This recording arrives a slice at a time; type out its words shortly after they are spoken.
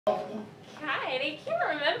Hide. I can't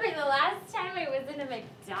remember the last time I was in a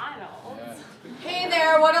McDonald's. Hey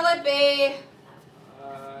there, what'll it be?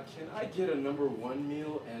 Can I get a #1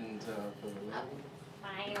 meal and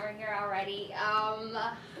Fine, we're here already.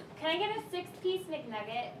 Can I get a 6-piece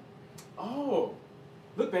McNugget? Oh,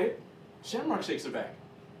 look, babe. Shamrock Shakes are back.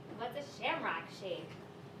 What's a Shamrock Shake?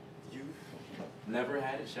 You've never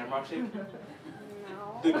had a Shamrock Shake?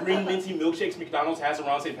 No. The green minty milkshakes McDonald's has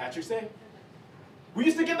around St. Patrick's Day? We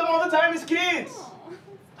used to get them all the time as kids. Oh,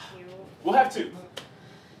 that's cute. We'll have 2.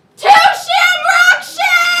 2 Shamrock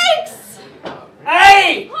Shakes!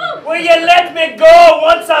 Hey! Will you let me go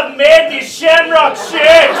once I've made these Shamrock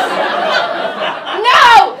Shakes?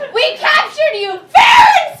 No! We captured you fair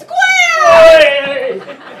and square! Hey!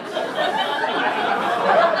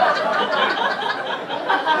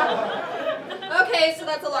 Okay, so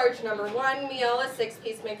that's a large #1 meal, a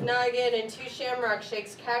 6-piece McNugget, and 2 Shamrock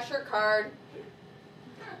Shakes. Cash or card?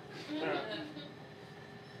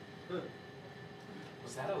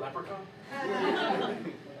 Was that a leprechaun?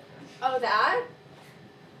 Oh, that?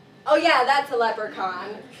 Oh yeah, that's a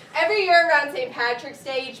leprechaun. Every year around St. Patrick's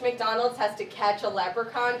Day, each McDonald's has to catch a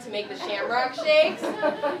leprechaun to make the Shamrock Shakes.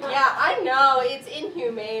 Yeah, I know, it's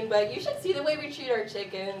inhumane, but you should see the way we treat our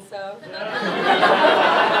chickens, so.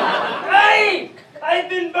 Hey! I've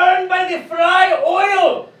been burned by the fry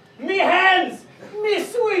oil! Me hands! Me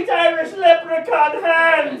sweet Irish leprechaun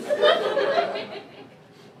hands!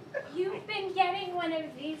 You've been getting one of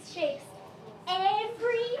these shakes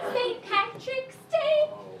every St. Patrick's Day?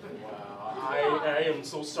 Oh, wow. I am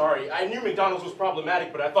so sorry. I knew McDonald's was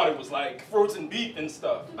problematic, but I thought it was like frozen beef and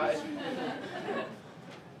stuff. I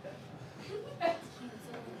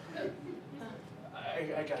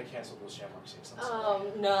gotta cancel those Shamrock Shakes.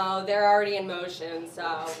 No, they're already in motion,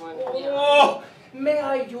 so. Yeah. Oh, may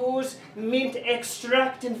I use mint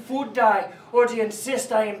extract and food dye, or do you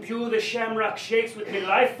insist I imbue the Shamrock Shakes with my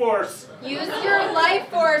life force? Use your life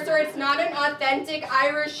force, or it's not an authentic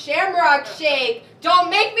Irish Shamrock Shake. Don't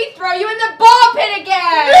make me throw you in the ball pit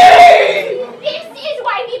again! This is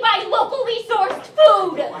why we buy locally sourced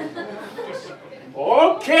food!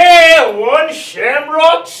 Okay, 1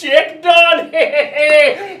 Shamrock Shake done.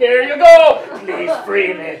 Here you go. Please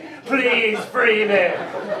free me. Please free me.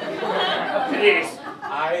 Please.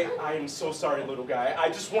 I am so sorry, little guy. I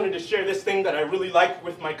just wanted to share this thing that I really like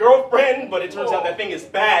with my girlfriend, but it turns out that thing is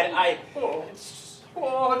bad.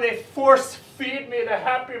 Oh, they force feed me the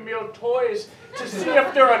Happy Meal toys to see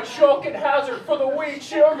if they're a choking hazard for the wee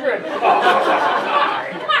children. Come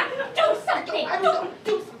on, do something!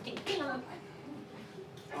 Do something!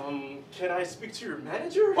 Can I speak to your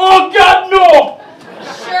manager? Oh, God, no!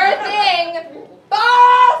 Sure thing!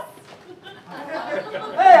 Boss!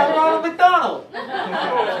 Hey, I'm Ronald McDonald.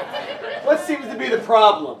 What seems to be the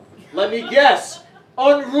problem? Let me guess.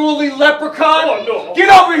 Unruly leprechaun? Oh, no. Get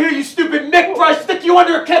over here, you stupid Nick Brush! Stick you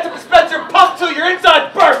under a ketchup dispenser and pump till your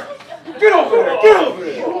insides burst! Get over there! Get over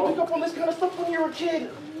there! You don't pick up on this kind of stuff when you're a kid.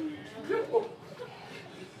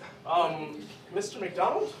 Mr.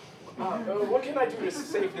 McDonald? What can I do to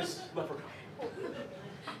save this leprechaun?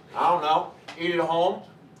 I don't know. Eat at home?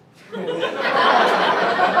 Make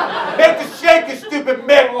the shake, you stupid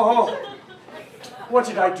Mick! Oh, what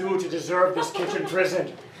did I do to deserve this kitchen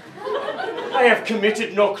prison? I have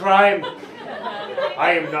committed no crime.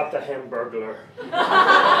 I am not the Hamburglar.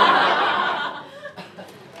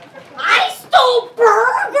 I stole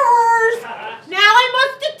burgers! Now I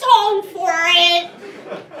must atone for it!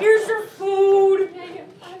 Here's your food.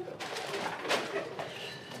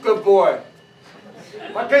 Good boy.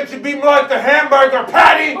 Why can't you be more like the hamburger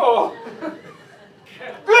patty? Oh.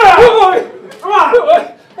 Come on!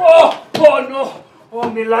 Oh no. Oh,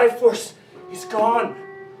 my life force is gone.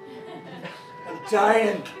 I'm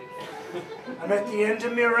dying. I'm at the end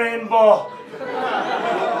of my rainbow.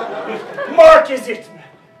 Mark, is it?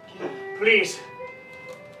 Please,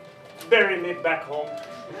 bury me back home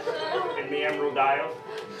in the Emerald Isle.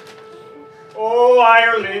 Oh,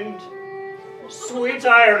 Ireland, sweet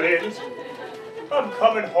Ireland, I'm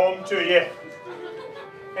coming home to you.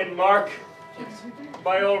 And Mark,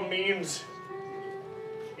 by all means,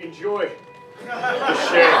 enjoy the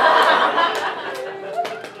shake.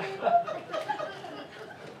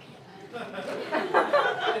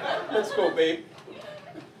 Let's go, babe.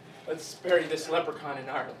 Let's bury this leprechaun in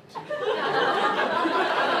Ireland.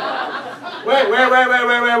 Wait.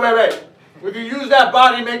 If you use that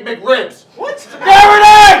body, make McRibs. What? There it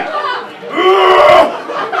is!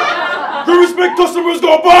 The respect customers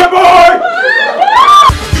go bye-bye!